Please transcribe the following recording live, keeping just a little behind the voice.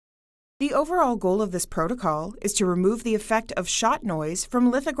The overall goal of this protocol is to remove the effect of shot noise from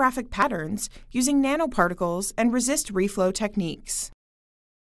lithographic patterns using nanoparticles and resist reflow techniques.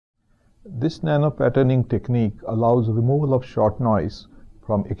 This nanopatterning technique allows removal of shot noise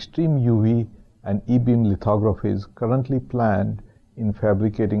from extreme UV and E-beam lithographies currently planned in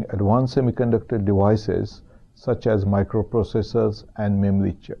fabricating advanced semiconductor devices such as microprocessors and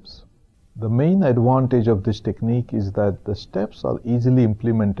memory chips. The main advantage of this technique is that the steps are easily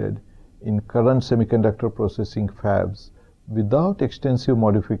implemented in current semiconductor processing fabs without extensive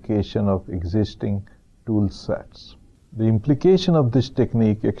modification of existing tool sets. The implication of this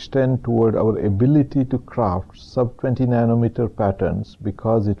technique extends toward our ability to craft sub-20 nanometer patterns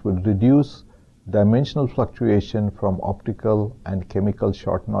because it would reduce dimensional fluctuation from optical and chemical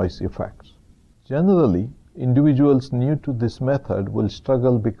shot noise effects. Generally, individuals new to this method will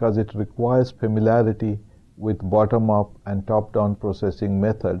struggle because it requires familiarity with bottom-up and top-down processing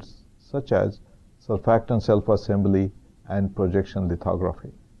methods such as surfactant self-assembly and projection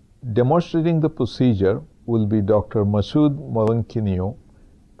lithography. Demonstrating the procedure will be Dr. Moshood Morakinyo,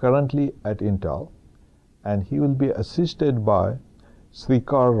 currently at Intel, and he will be assisted by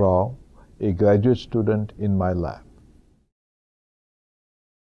Shankar, a graduate student in my lab.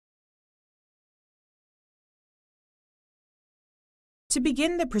 To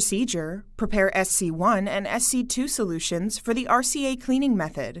begin the procedure, prepare SC1 and SC2 solutions for the RCA cleaning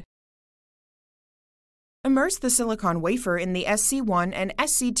method. Immerse the silicon wafer in the SC1 and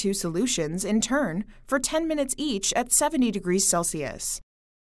SC2 solutions in turn for 10 minutes each at 70 degrees Celsius.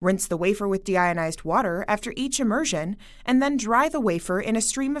 Rinse the wafer with deionized water after each immersion and then dry the wafer in a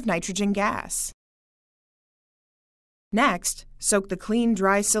stream of nitrogen gas. Next, soak the clean,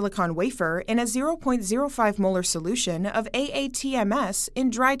 dry silicon wafer in a 0.05 molar solution of AATMS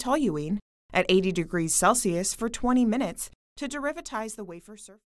in dry toluene at 80 degrees Celsius for 20 minutes to derivatize the wafer surface.